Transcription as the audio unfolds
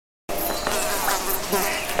Have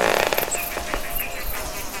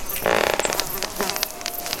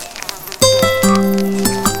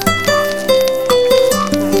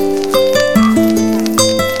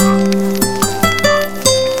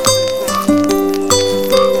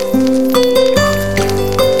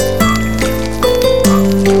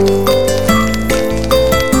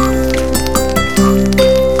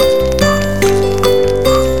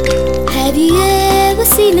you ever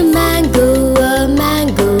seen a mango, a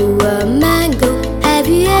mango, a mango? Have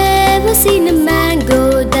you ever seen a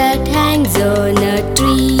mango that hangs on a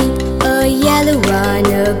tree? A yellow one,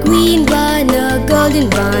 a green one, a golden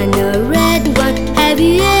one, a red one. Have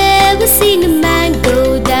you ever seen a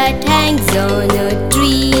mango that hangs on a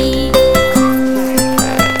tree?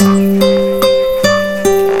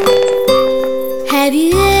 Have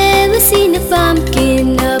you ever seen a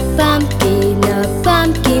pumpkin, a pumpkin, a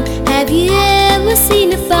pumpkin? Have you ever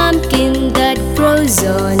seen a pumpkin that grows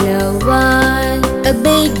on a one? A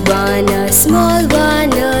big one, a small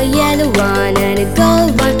one, a yellow one, and a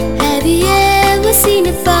gold one. Have you ever seen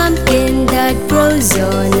a pumpkin that grows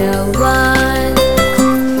on a one?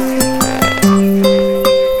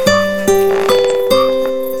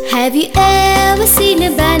 Have you ever seen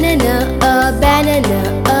a banana, a banana,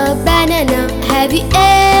 a banana? Have you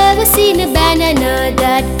ever seen a banana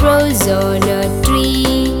that grows on a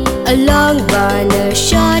tree? A long one, a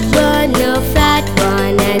short one, a fat